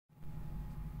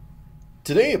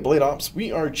Today at Blade Ops,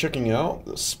 we are checking out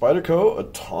the Spyderco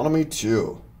Autonomy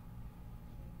 2.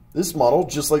 This model,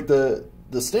 just like the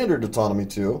standard Autonomy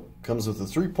 2, comes with a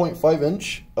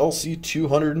 3.5-inch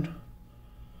LC200N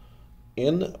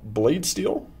Blade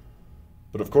steel.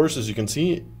 But of course, as you can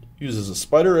see, it uses a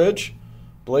SpyderEdge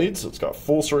blade, so it's got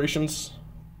full serrations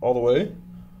all the way.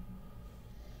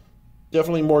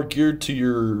 Definitely more geared to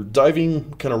your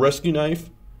diving kind of rescue knife.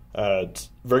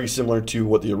 It's very similar to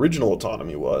what the original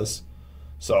Autonomy was.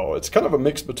 So it's kind of a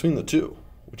mix between the two,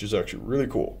 which is actually really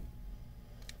cool.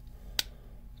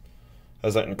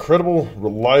 Has that incredible,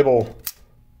 reliable,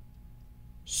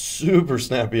 super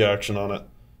snappy action on it.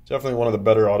 Definitely one of the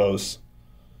better autos.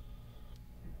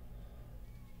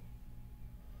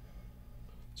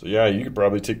 So yeah, you could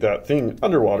probably take that thing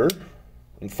underwater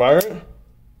and fire it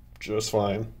just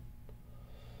fine.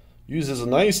 Uses a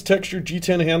nice textured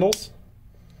G10 handles.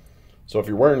 So if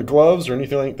you're wearing gloves or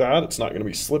anything like that, it's not going to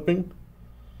be slipping.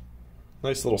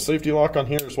 Nice little safety lock on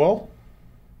here as well,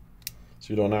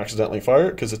 so you don't accidentally fire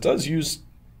it, because it does use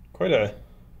quite a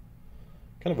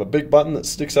kind of a big button that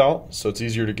sticks out, so it's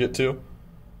easier to get to.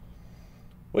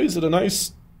 Weighs at a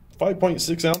nice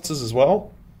 5.6 ounces as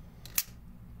well.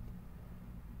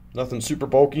 Nothing super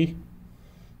bulky,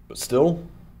 but still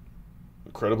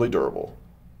incredibly durable.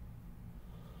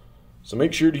 So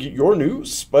make sure to get your new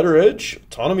SpyderEdge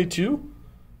Autonomy 2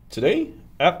 today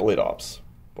at Blade Ops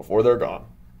before they're gone.